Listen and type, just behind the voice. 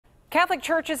Catholic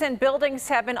churches and buildings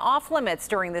have been off limits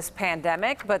during this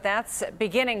pandemic, but that's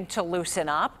beginning to loosen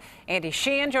up. Andy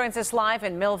Sheehan joins us live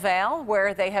in Millvale,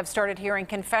 where they have started hearing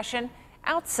confession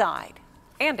outside.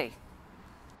 Andy.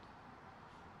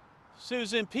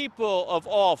 Susan, people of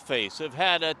all faiths have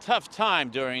had a tough time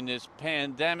during this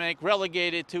pandemic,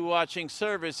 relegated to watching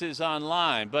services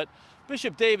online. But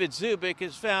Bishop David Zubik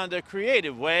has found a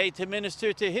creative way to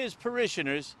minister to his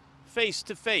parishioners face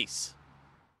to face.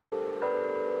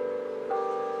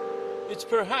 It's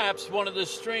perhaps one of the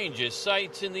strangest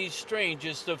sights in these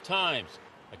strangest of times.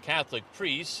 A Catholic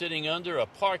priest sitting under a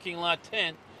parking lot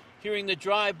tent, hearing the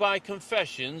drive-by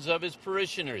confessions of his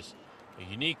parishioners.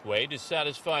 A unique way to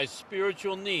satisfy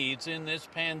spiritual needs in this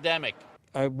pandemic.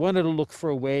 I wanted to look for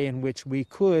a way in which we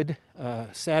could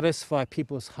satisfy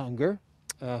people's hunger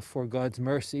for God's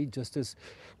mercy, just as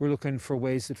we're looking for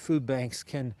ways that food banks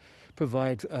can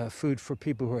provide food for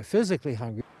people who are physically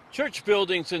hungry. Church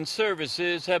buildings and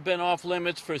services have been off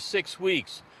limits for 6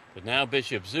 weeks, but now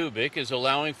Bishop Zubik is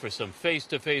allowing for some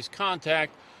face-to-face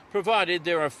contact, provided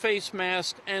there are face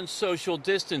masks and social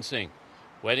distancing.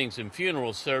 Weddings and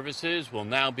funeral services will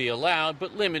now be allowed,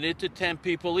 but limited to 10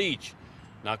 people each.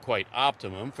 Not quite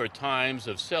optimum for times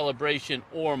of celebration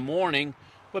or mourning,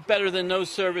 but better than no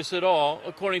service at all,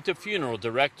 according to funeral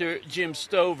director Jim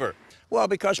Stover. Well,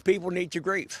 because people need to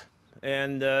grieve.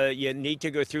 And you need to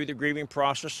go through the grieving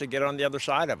process to get on the other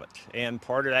side of it. And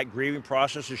part of that grieving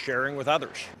process is sharing with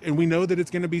others. And we know that it's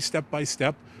going to be step by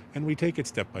step, and we take it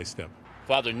step by step.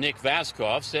 Father Nick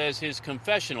Vaskoff says his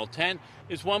confessional tent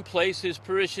is one place his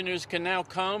parishioners can now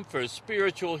come for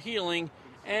spiritual healing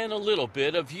and a little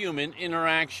bit of human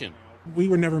interaction. We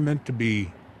were never meant to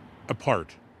be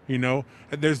apart. You know,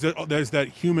 there's that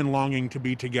human longing to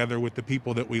be together with the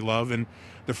people that we love, and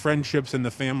the friendships and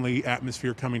the family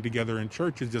atmosphere coming together in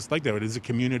church is just like that. It is a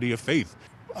community of faith.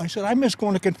 I said, I miss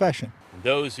going to confession.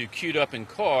 Those who queued up in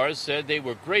cars said they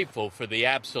were grateful for the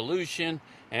absolution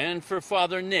and for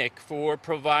Father Nick for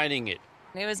providing it.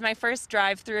 It was my first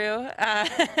drive-through,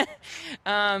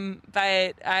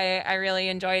 but I really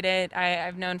enjoyed it.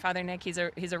 I've known Father Nick. He's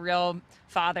a real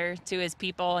father to his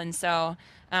people, and so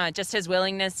just his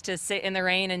willingness to sit in the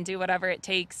rain and do whatever it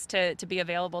takes to be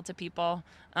available to people,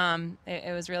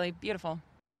 it was really beautiful.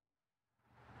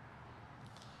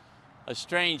 A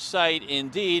strange sight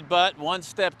indeed, but one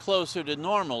step closer to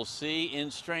normalcy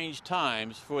in strange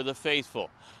times for the faithful.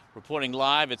 Reporting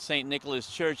live at St.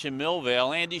 Nicholas Church in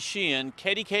Millvale, Andy Sheehan,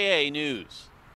 KDKA News.